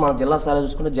ప్రకారం మన జిల్లా స్థాయిలో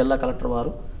చూసుకుంటే జిల్లా కలెక్టర్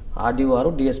వారు, ఆర్డీ వారు,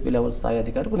 డిఎస్పీ లెవెల్ స్థాయి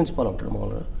అధికారి, ప్రిన్సిపాల్ ఉంటాడు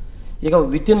మామూలుగా. ఇక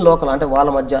విత్ ఇన్ లోకల్ అంటే వాళ్ళ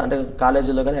మధ్య అంటే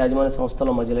కాలేజీలో కానీ యాజమాన్య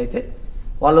సంస్థల మధ్యలో అయితే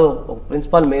వాళ్ళు ఒక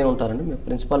ప్రిన్సిపాల్ మెయిన్ ఉంటారండి,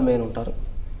 ప్రిన్సిపాల్ మెయిన్ ఉంటారు.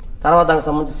 తర్వాత దానికి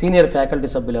సంబంధించి సీనియర్ ఫ్యాకల్టీ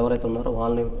సభ్యులు ఎవరైతే ఉన్నారో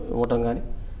వాళ్ళని ఇవ్వటం కానీ,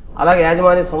 అలాగే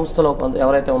యాజమాన్య సంస్థలో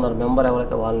ఎవరైతే ఉన్నారో మెంబర్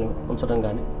ఎవరైతే వాళ్ళని ఉంచడం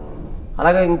కానీ,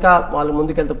 అలాగే ఇంకా వాళ్ళు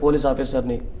ముందుకెళ్తే పోలీస్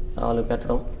ఆఫీసర్ని వాళ్ళు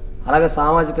పెట్టడం, అలాగే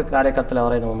సామాజిక కార్యకర్తలు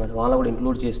ఎవరైనా ఉన్నారో వాళ్ళని కూడా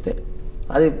ఇంక్లూడ్ చేస్తే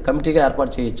అది కమిటీగా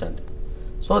ఏర్పాటు చేయొచ్చండి.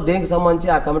 సో దీనికి సంబంధించి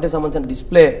ఆ కమిటీకి సంబంధించిన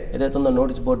డిస్ప్లే ఏదైతే ఉందో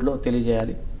నోటీస్ బోర్డులో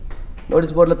తెలియజేయాలి.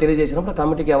 నోటీస్ బోర్డులో తెలియజేసినప్పుడు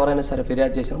కమిటీకి ఎవరైనా సరే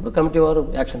ఫిర్యాదు చేసినప్పుడు కమిటీ వారు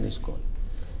యాక్షన్ తీసుకోవాలి.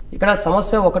 ఇక్కడ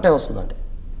సమస్య ఒకటే వస్తుందండి,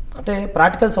 అంటే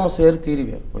ప్రాక్టికల్ సమస్య వేరు, థియరీ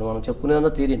వేరు. ఇప్పుడు మనం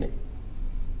చెప్పుకునేదంతా థియరీనే.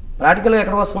 ప్రాక్టికల్గా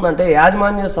ఎక్కడ వస్తుందంటే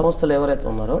యాజమాన్య సంస్థలు ఎవరైతే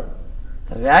ఉన్నారో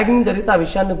ర్యాగింగ్ జరిగితే ఆ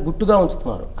విషయాన్ని గుట్టుగా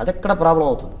ఉంచుతున్నారు, అది ఎక్కడ ప్రాబ్లం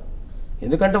అవుతుంది.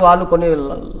 ఎందుకంటే వాళ్ళు కొన్ని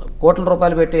కోట్ల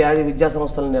రూపాయలు పెట్టి విద్యా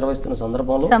సంస్థలను నిర్వహిస్తున్న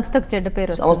సందర్భంలో సంస్థకు చెడ్డ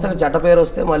పేరు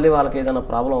వస్తే మళ్ళీ వాళ్ళకి ఏదైనా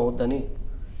ప్రాబ్లం అవుద్దని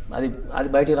అది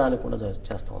బయటికి రానికుండా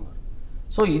చేస్తూ ఉన్నారు.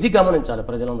 సో ఇది గమనించాలి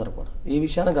ప్రజలందరూ కూడా, ఈ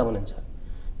విషయాన్ని గమనించాలి.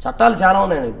 చట్టాలు చాలా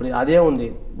ఉన్నాయండి. ఇప్పుడు అదే ఉంది,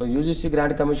 యూజీసీ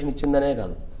గ్రాంట్ కమిషన్ ఇచ్చిందనే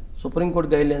కాదు, సుప్రీంకోర్టు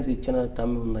గైడ్లైన్స్ ఇచ్చిన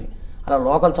ఉన్నాయి, అలా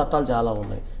లోకల్ చట్టాలు చాలా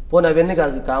ఉన్నాయి. పోనీ అవన్నీ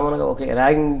కాదు, కామన్గా ఒక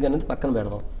ర్యాగింగ్ అనేది పక్కన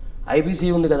పెడదాం. ఐపీసీ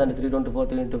ఉంది కదండి, 324,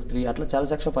 323 అట్లా చాలా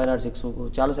సెక్షన్, 506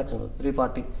 చాలా సెక్షన్,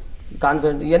 340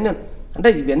 కాన్ఫిడెంట్, ఇవన్నీ అంటే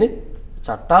ఇవన్నీ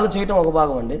చట్టాలు చేయటం ఒక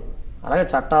భాగం అండి. అలాగే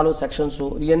చట్టాలు సెక్షన్స్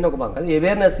ఇవన్నీ ఒక భాగం. అది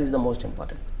awareness is the most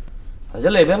important.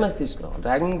 ప్రజల్లో అవేర్నెస్ తీసుకురావాలి,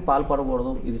 ర్యాగింగ్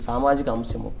పాల్పడకూడదు, ఇది సామాజిక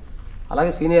అంశము.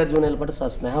 అలాగే సీనియర్ జూనియర్ పట్ల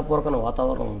స్నేహపూర్వకమైన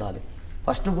వాతావరణం ఉండాలి.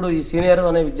 ఫస్ట్ ఇప్పుడు ఈ సీనియర్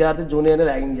అనే విద్యార్థి జూనియర్ని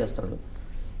ర్యాగింగ్ చేస్తాడు.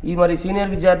 ఈ మరి సీనియర్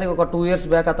విద్యార్థికి ఒక 2 years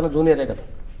బ్యాక్ అతను జూనియరే కదా.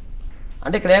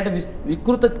 అంటే ఇక్కడ ఏంటంటే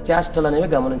వికృత చేష్టలు అనేవి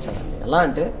గమనించాలండి. ఎలా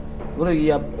అంటే ఇప్పుడు ఈ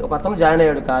ఒక అతను జాయిన్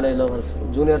అయ్యాడు కాలేజీలో,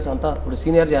 జూనియర్స్ అంతా ఇప్పుడు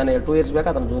సీనియర్ జాయిన్ అయ్యాడు, 2 years బ్యాక్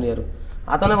అతను జూనియర్,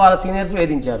 అతను వాళ్ళ సీనియర్స్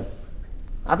వేధించారు.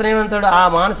 అతను ఏమంటాడు, ఆ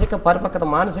మానసిక పరిపక్వత,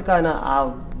 మానసిక ఆ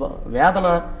వేదన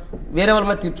వేరే వాళ్ళ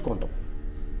మీద తీర్చుకుంటాం.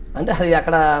 అంటే అది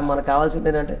అక్కడ మనకు కావాల్సింది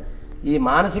ఏంటంటే ఈ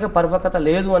మానసిక పరిపక్వత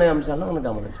లేదు అనే అంశాలను మనం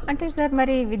గమనించాలి. అంటే సార్,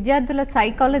 మరి విద్యార్థుల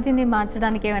సైకాలజీని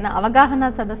మార్చడానికి ఏమైనా అవగాహన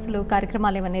సదస్సులు,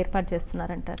 కార్యక్రమాలు ఏమైనా ఏర్పాటు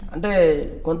చేస్తున్నారంటారు? అంటే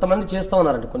కొంతమంది చేస్తూ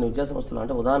ఉన్నారండి కొన్ని విద్యా సంస్థలు.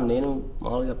 అంటే ఉదాహరణ నేను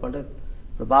మామూలుగా చెప్పంటే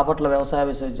ఇప్పుడు బాపట్ల వ్యవసాయ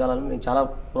విశ్వవిద్యాలయంలో నేను చాలా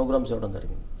ప్రోగ్రామ్స్ ఇవ్వడం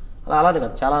జరిగింది. అలానే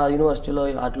కాదు, చాలా యూనివర్సిటీలో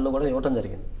వాటిల్లో కూడా ఇవ్వడం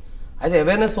జరిగింది. అయితే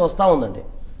అవేర్నెస్ వస్తూ ఉందండి.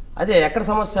 అదే ఎక్కడ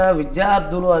సమస్య,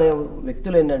 విద్యార్థులు అనే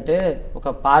వ్యక్తులు ఏంటంటే ఒక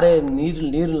పారే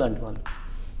నీరు లాంటి వాళ్ళు,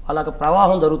 వాళ్ళకి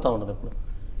ప్రవాహం జరుగుతూ ఉండదు.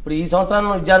 ఇప్పుడు ఈ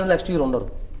సంవత్సరంలో విద్యార్థులు నెక్స్ట్ ఇయర్ ఉండరు.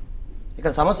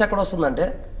 ఇక్కడ సమస్య ఎక్కడ వస్తుందంటే,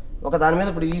 ఒక దాని మీద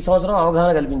ఇప్పుడు ఈ సంవత్సరం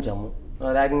అవగాహన కల్పించాము,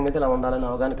 ర్యాగింగ్ మీద ఇలా ఉండాలని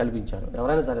అవగాహన కల్పించారు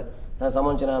ఎవరైనా సరే, దానికి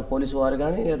సంబంధించిన పోలీసు వారు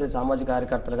కానీ, లేదా సామాజిక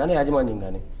కార్యకర్తలు కానీ, యాజమాన్యం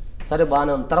కానీ, సరే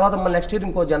బాగానే ఉంది. తర్వాత మళ్ళీ నెక్స్ట్ ఇయర్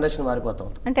ఇంకో జనరేషన్ మారిపోతాం.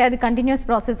 అంటే అది కంటిన్యూస్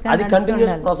ప్రాసెస్, అది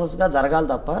కంటిన్యూస్ ప్రాసెస్గా జరగాలి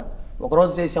తప్ప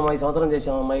ఒకరోజు చేసామా, ఈ సంవత్సరం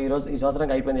చేసామా, ఈ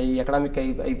సంవత్సరానికి అయిపోయింది, ఈ ఎకడామిక్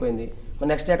అయిపోయింది, మరి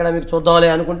నెక్స్ట్ ఎకడామిక్ చూద్దాంలే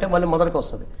అనుకుంటే మళ్ళీ మొదటికి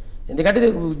వస్తుంది. ఎందుకంటే ఇది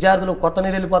విద్యార్థులు కొత్త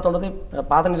నీరు వెళ్ళిపోతుంటుంది,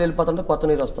 పాత నీరు వెళ్ళిపోతుంటే కొత్త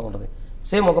నీరు వస్తూ ఉంటుంది.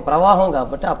 సేమ్ ఒక ప్రవాహం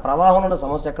కాబట్టి ఆ ప్రవాహంలో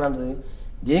సమస్య ఎక్కడ ఉంటుంది,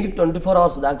 దీనికి 24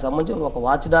 hours దానికి సంబంధించి ఒక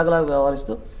వాచ్ డాగ్లా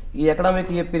వ్యవహరిస్తూ ఈ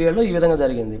ఎకడామిక్ పీరియడ్లో ఈ విధంగా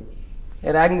జరిగింది.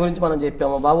 ర్యాగింగ్ గురించి మనం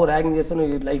చెప్పాము, బాబు ర్యాగింగ్ చేస్తే నీ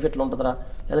లైఫ్ ఎట్లా ఉంటుందిరా,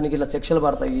 లేదా నీకు ఇలా శిక్షలు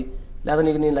పడతాయి, లేదా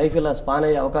నీకు నీ లైఫ్ ఇలా స్పాన్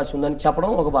అయ్యే అవకాశం ఉందని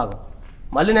చెప్పడం ఒక భాగం.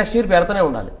 మళ్ళీ నెక్స్ట్ ఇయర్ పెడతానే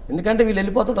ఉండాలి, ఎందుకంటే వీళ్ళు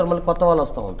వెళ్ళిపోతుంటారు, మళ్ళీ కొత్త వాళ్ళు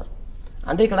వస్తూ ఉంటారు.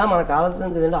 అంటే ఇక్కడ మనకు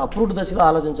కావాల్సింది ఏంటంటే అప్రూవ్డ్ దశలో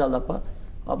ఆలోచించాలి తప్ప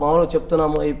మామూలుగా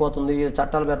చెప్తున్నాము అయిపోతుంది,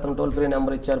 చట్టాలు పెడతాం, టోల్ ఫ్రీ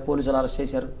నెంబర్ ఇచ్చారు, పోలీసులు అరెస్ట్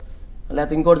చేశారు,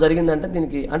 లేకపోతే ఇంకోటి జరిగిందంటే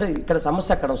దీనికి అంటే ఇక్కడ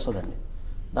సమస్య ఎక్కడ వస్తుందండి.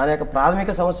 దాని యొక్క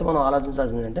ప్రాథమిక సమస్య మనం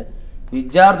ఆలోచించాల్సింది ఏంటంటే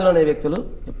విద్యార్థులు అనే వ్యక్తులు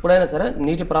ఎప్పుడైనా సరే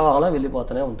నీటి ప్రవాహంలో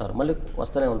వెళ్ళిపోతూనే ఉంటారు, మళ్ళీ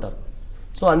వస్తూనే ఉంటారు.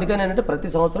 సో అందుకని ఏంటంటే ప్రతి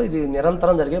సంవత్సరం ఇది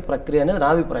నిరంతరం జరిగే ప్రక్రియ అనేది నా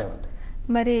అభిప్రాయం అండి.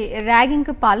 మరి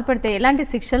ర్యాగింగ్కి పాల్పడితే ఎలాంటి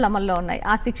శిక్షలు అమల్లో ఉన్నాయి?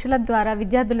 ఆ శిక్షల ద్వారా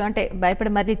విద్యార్థులు అంటే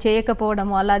భయపడి మరి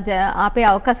చేయకపోవడము అలా ఆపే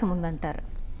అవకాశం ఉందంటారు?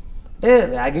 అంటే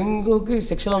ర్యాగింగ్కి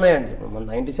శిక్షలు ఉన్నాయండి. మన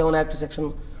 97 యాక్ట్ సెక్షన్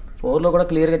 4లో కూడా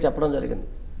క్లియర్గా చెప్పడం జరిగింది.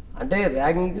 అంటే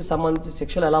ర్యాగింగ్కి సంబంధించి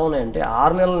శిక్షలు ఎలా ఉన్నాయంటే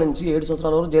 6 నెలల నుంచి 7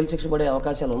 సంవత్సరాల వరకు జైలు శిక్ష పడే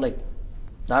అవకాశాలు ఉన్నాయి.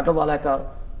 దాంట్లో వాళ్ళ యొక్క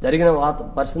జరిగిన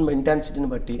పర్సన్ ఇంటెన్సిటీని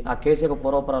బట్టి, ఆ కేసు యొక్క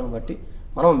పూర్వపరాలను బట్టి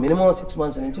మనం మినిమం 6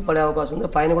 months నుంచి పడే అవకాశం ఉంది.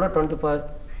 ఫైన్ కూడా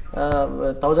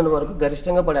 25,000 వరకు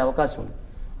గరిష్టంగా పడే అవకాశం ఉంది.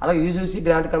 అలాగే యూజీసీ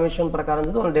గ్రాంట్ కమిషన్ ప్రకారం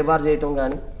వాళ్ళు డిబార్ చేయటం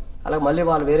కానీ, అలాగే మళ్ళీ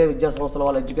వాళ్ళు వేరే విద్యా సంస్థల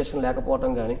వాళ్ళ ఎడ్యుకేషన్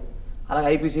లేకపోవడం కానీ, అలాగే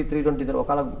ఐపీసీ 323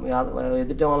 ఒకవేళ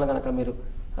ఎదుటి వాళ్ళని కనుక మీరు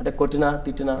అంటే కొట్టినా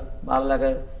తిట్టినా వాళ్ళలాగా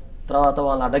తర్వాత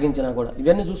వాళ్ళని అడ్డగించినా కూడా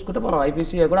ఇవన్నీ చూసుకుంటే మనం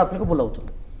ఐపీసీ కూడా అప్లికబుల్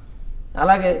అవుతుంది.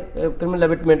 అలాగే క్రిమినల్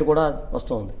అబిట్మెంట్ కూడా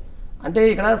వస్తుంది. అంటే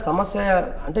ఇక్కడ సమస్య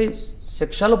అంటే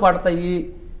శిక్షలు పడతాయి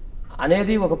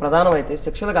అనేది ఒక ప్రధానమైతే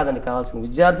శిక్షలు కాదండి కావాల్సింది,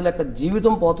 విద్యార్థుల యొక్క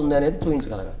జీవితం పోతుంది అనేది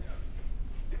చూపించగలగాలి.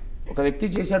 ఒక వ్యక్తి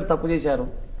చేశాడు, తప్పు చేశారు,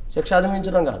 శిక్ష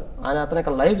అధిమించడం కాదు, అతని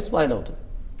యొక్క లైఫ్ స్పాయిల్ అవుతుంది.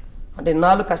 అంటే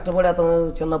ఇన్నాళ్ళు కష్టపడి అతను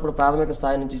చిన్నప్పుడు ప్రాథమిక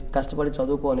స్థాయి నుంచి కష్టపడి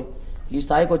చదువుకొని ఈ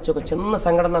స్థాయికి వచ్చి ఒక చిన్న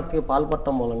సంఘటనకి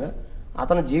పాల్పడటం మూలంగా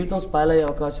అతని జీవితం స్పాయిల్ అయ్యే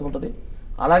అవకాశం ఉంటుంది.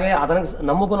 అలాగే అతనికి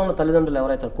నమ్ముకుని ఉన్న తల్లిదండ్రులు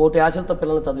ఎవరైతే కోటి ఆశలతో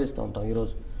పిల్లల్ని చదివిస్తూ ఉంటాం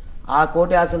ఈరోజు, ఆ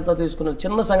కోటి ఆశలతో తీసుకున్న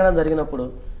చిన్న సంఘటన జరిగినప్పుడు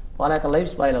వాళ్ళ యొక్క లైఫ్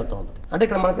స్పాయిల్ అవుతూ ఉంటుంది. అంటే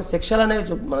ఇక్కడ మనకి శిక్షలు అనేవి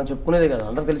మనం చెప్పుకునేది కదా,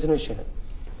 అందరూ తెలిసిన విషయం.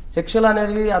 శిక్షలు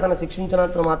అనేది అతను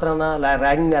శిక్షించినంత మాత్రాన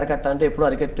ర్యాగింగ్ అరికట్టాలంటే ఎప్పుడు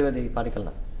అరికట్టేది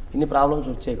పాటికల్లా ఇన్ని ప్రాబ్లమ్స్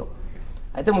వచ్చేయవు.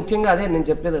 అయితే ముఖ్యంగా అదే నేను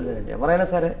చెప్పేది అదేనండి, ఎవరైనా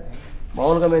సరే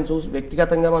మామూలుగా మేము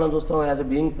వ్యక్తిగతంగా మనం చూస్తాం, యాజ్ ఎ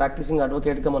బీయింగ్ ప్రాక్టీసింగ్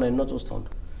అడ్వకేట్గా మనం ఎన్నో చూస్తూ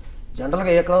ఉంటాం.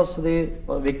 జనరల్గా ఎక్కడ వస్తుంది,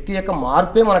 వ్యక్తి యొక్క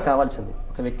మార్పే మనకు కావాల్సింది.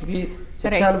 ఒక వ్యక్తికి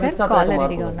శిక్ష అనిపిస్తే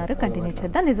కంటిన్యూ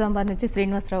చేద్దాం. నిజామాబాద్ నుంచి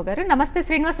శ్రీనివాసరావు గారు. నమస్తే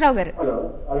శ్రీనివాసరావు గారు.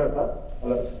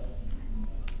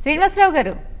 శ్రీనివాసరావు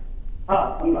గారు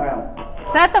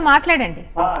సార్తో మాట్లాడండి.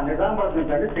 నిజామాబాద్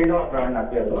నుంచి అండి, శ్రీనివాసరావు నా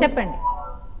పేరు. చెప్పండి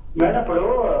మేడం. ఇప్పుడు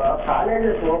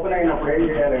కాలేజెస్ ఓపెన్ అయినప్పుడు ఏం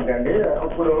చేయాలంటే అండి,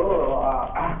 ఇప్పుడు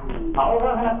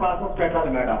అవగాహన క్లాసెస్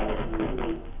పెట్టాలి మేడం.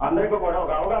 అందరికీ కూడా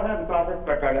ఒక అవగాహన క్లాసెస్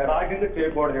పెట్టాలి. రాగింగ్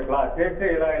చేయకూడదు, ఇట్లా చేస్తే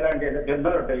ఇలా ఇలాంటి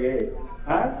దెబ్బలు ఉంటాయి.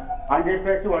 అని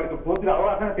చెప్పేసి వాడికి పూర్తిగా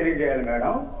అవగాహన తెలియజేయాలి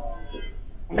మేడం.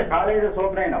 అంటే కాలేజీస్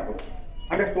ఓపెన్ అయినప్పుడు,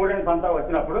 అంటే స్టూడెంట్స్ అంతా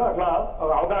వచ్చినప్పుడు అట్లా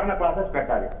అవగాహన క్లాసెస్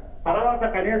పెట్టాలి. తర్వాత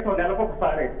కనీసం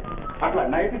నెలకొకసారి అట్లా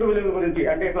నైతిక విలువల గురించి,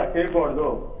 అంటే ఇట్లా చేయకూడదు,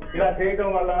 ఇలా చేయడం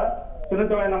వల్ల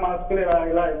సున్నితమైన మనసుకులు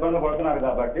ఇలా ఇబ్బంది పడుతున్నారు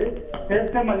కాబట్టి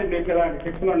చేస్తే మళ్ళీ మీకు ఇలాంటి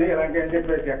శిక్షణ ఇలాంటి అని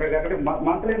చెప్పేసి ఎక్కడికక్కడ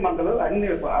మంత్లు అన్ని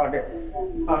అంటే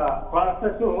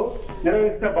క్లాసెస్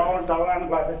నిర్వహిస్తే బాగుంటుంది, అవగాహన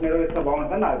క్లాసెస్ నిర్వహిస్తే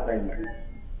బాగుంటుందని నా అభిప్రాయం మేడం.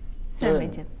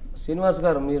 శ్రీనివాస్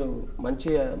గారు, మీరు మంచి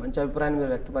అభిప్రాయాన్ని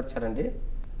మీరు వ్యక్తపరిచారండి.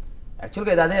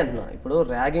 యాక్చువల్గా ఇది అదే అంటున్నా, ఇప్పుడు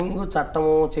ర్యాగింగ్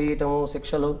చట్టము చేయటము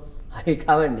శిక్షలు అవి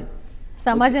కావండి,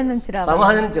 సమాజం నుంచి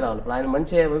రావాలి. ఇప్పుడు ఆయన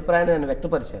మంచి అభిప్రాయాన్ని ఆయన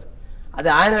వ్యక్తపరిచారు, అది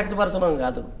ఆయన వ్యక్తపరచడం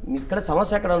కాదు. ఇక్కడ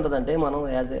సమస్య ఎక్కడ ఉంటుందంటే, మనం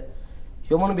యాజ్ ఏ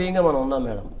హ్యూమన్ బీయింగ్గా మనం ఉన్నాం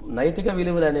మేడం. నైతిక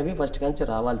విలువలు అనేవి ఫస్ట్ నుంచి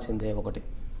రావాల్సిందే ఒకటి.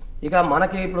 ఇక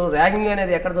మనకి ఇప్పుడు ర్యాగింగ్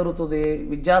అనేది ఎక్కడ జరుగుతుంది,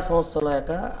 విద్యా సంస్థల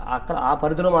యొక్క అక్కడ ఆ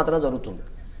పరిధిలో మాత్రమే జరుగుతుంది.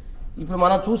 ఇప్పుడు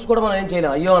మనం చూసి కూడా మనం ఏం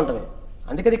చేయలేం, అయ్యో అంటమే.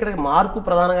 అందుకని ఇక్కడ మార్పు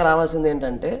ప్రధానంగా రావాల్సింది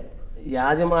ఏంటంటే,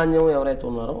 యాజమాన్యం ఎవరైతే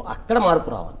ఉన్నారో అక్కడ మార్పు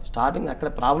రావాలి. స్టార్టింగ్ అక్కడ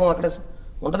ప్రాబ్లం అక్కడే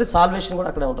ఉంటుంది, సాల్వేషన్ కూడా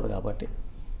అక్కడే ఉంటుంది. కాబట్టి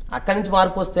అక్కడి నుంచి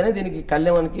మార్పు వస్తేనే దీనికి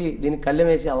కళ్ళెం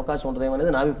వేసే అవకాశం ఉంటుందేమో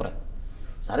అనేది నా అభిప్రాయం.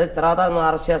 సరే, తర్వాత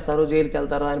అరెస్ట్ చేస్తారు, జైలుకి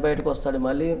వెళ్తారు, ఆయన బయటకు వస్తాడు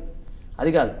మళ్ళీ,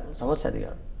 అది కాదు సమస్య, అది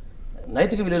కాదు.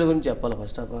 నైతిక విలువల గురించి చెప్పాలి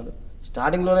ఫస్ట్ ఆఫ్ ఆల్,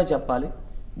 స్టార్టింగ్లోనే చెప్పాలి.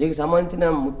 దీనికి సంబంధించిన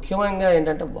ముఖ్యంగా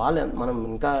ఏంటంటే, మనం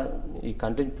ఇంకా ఈ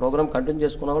ప్రోగ్రామ్ కంటిన్యూ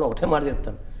చేసుకున్నా కూడా ఒకటే మాట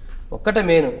చెప్తాను, ఒక్కటే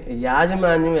మెయిన్,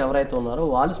 యాజమాన్యం ఎవరైతే ఉన్నారో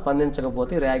వాళ్ళు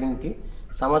స్పందించకపోతే ర్యాగింగ్కి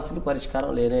సమస్యకి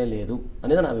పరిష్కారం లేదు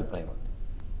అనేది నా అభిప్రాయం.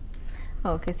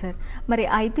 ఓకే సార్, మరి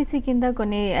ఐపీసీ కింద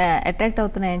కొన్ని అట్రాక్ట్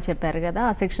అవుతున్నాయని చెప్పారు కదా,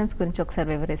 ఆ సెక్షన్స్ గురించి ఒకసారి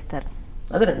వివరిస్తారు.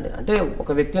 అదేనండి, అంటే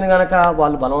ఒక వ్యక్తిని కనుక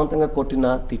వాళ్ళు బలవంతంగా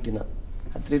కొట్టినా తిట్టినా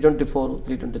 324,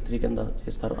 323 కింద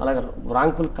చేస్తారు. అలాగే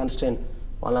రాంగ్ఫుల్ కన్స్టెంట్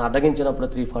వాళ్ళని అడ్డగించినప్పుడు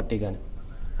 340 కానీ,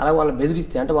 అలాగే వాళ్ళని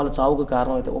బెదిరిస్తే అంటే వాళ్ళ చావుకు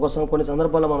కారణం అయితే కొన్ని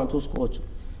సందర్భాల్లో మనం చూసుకోవచ్చు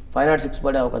 506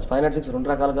 పడే అవకాశం, 506 2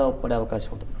 రకాలుగా పడే అవకాశం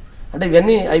ఉంటుంది. అంటే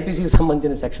ఇవన్నీ ఐపీసీకి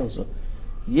సంబంధించిన సెక్షన్స్.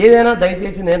 ఏదైనా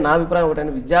దయచేసి నా అభిప్రాయం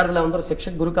ఒకటంటే, విద్యార్థులందరూ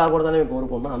శిక్షకు గురి కాకూడదని మేము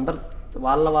కోరుకుంటున్నాం. అందరూ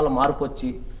వాళ్ళ మార్పు వచ్చి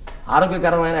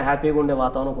ఆరోగ్యకరమైన హ్యాపీగా ఉండే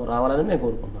వాతావరణం రావాలని నేను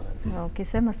కోరుకుంటున్నాను. ఓకే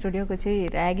సార్, మా స్టూడియోకి వచ్చి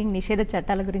ర్యాగింగ్ నిషేధ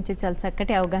చట్టాల గురించి చాలా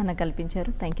చక్కటి అవగాహన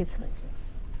కల్పించారు. Thank you sir.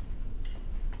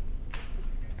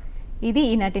 ఇది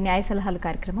ఈనాటి న్యాయ సలహాలు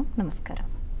కార్యక్రమం. నమస్కారం.